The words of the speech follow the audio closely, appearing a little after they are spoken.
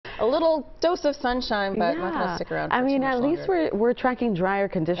A little dose of sunshine, but not going to stick around for I mean, too much at least we're tracking drier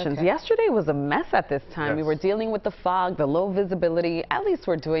conditions. Okay. Yesterday was a mess at this time. Yes. We were dealing with the fog, the low visibility. At least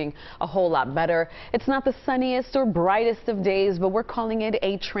we're doing a whole lot better. It's not the sunniest or brightest of days, but we're calling it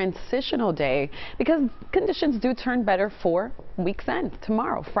a transitional day because conditions do turn better for week's end,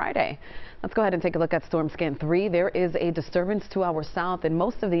 tomorrow, Friday. Let's go ahead and take a look at Storm Scan 3. There is a disturbance to our south, and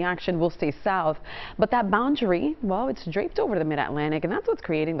most of the action will stay south. But that boundary, well, it's draped over the mid-Atlantic, and that's what's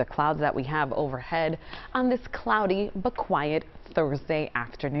creating the clouds that we have overhead on this cloudy but quiet Thursday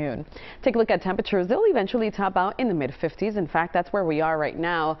afternoon. Take a look at temperatures. They'll eventually top out in the mid-50s. In fact, that's where we are right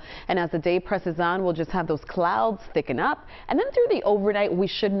now. And as the day presses on, we'll just have those clouds thicken up. And then through the overnight, we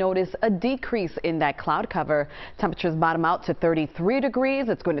should notice a decrease in that cloud cover. Temperatures bottom out to 33 degrees.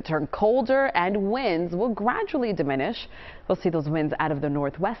 It's going to turn colder and winds will gradually diminish. We'll see those winds out of the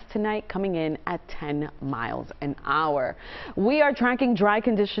northwest tonight coming in at 10 miles an hour. We are tracking dry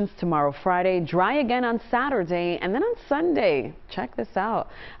conditions tomorrow, Friday, dry again on Saturday, and then on Sunday. Check this out.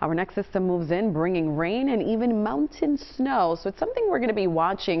 Our next system moves in, bringing rain and even mountain snow. So it's something we're going to be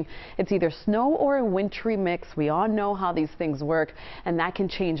watching. It's either snow or a wintry mix. We all know how these things work, and that can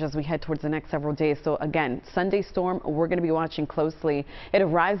change as we head towards the next several days. So again, Sunday storm, we're going to be watching closely. It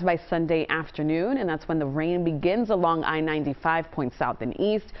arrives by Sunday afternoon, and that's when the rain begins along I-95 points south and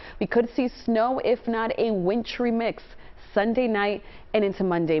east. We could see snow, if not a wintry mix, Sunday night and into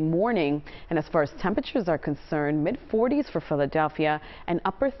Monday morning. And as far as temperatures are concerned, mid-40s for Philadelphia and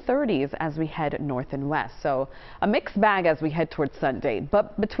upper 30s as we head north and west. So a mixed bag as we head towards Sunday.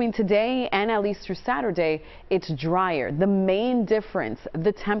 But between today and at least through Saturday, it's drier. The main difference,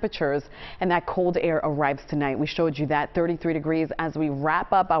 the temperatures, and that cold air arrives tonight. We showed you that 33 degrees as we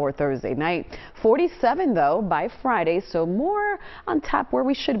wrap up our Thursday night. 47 though by Friday, so more on tap where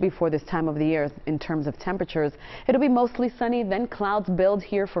we should be for this time of the year in terms of temperatures. It'll be mostly sunny, then clouds build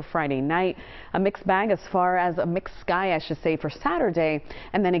here for Friday night. A mixed bag as far as a mixed sky, I should say, for Saturday.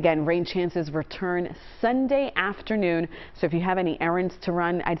 And then again, rain chances return Sunday afternoon. So if you have any errands to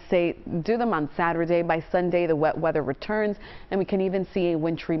run, I'd say do them on Saturday. By Sunday, the wet weather returns, and we can even see a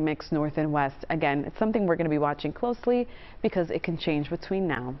wintry mix north and west. Again, it's something we're going to be watching closely because it can change between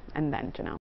now and then, Janelle.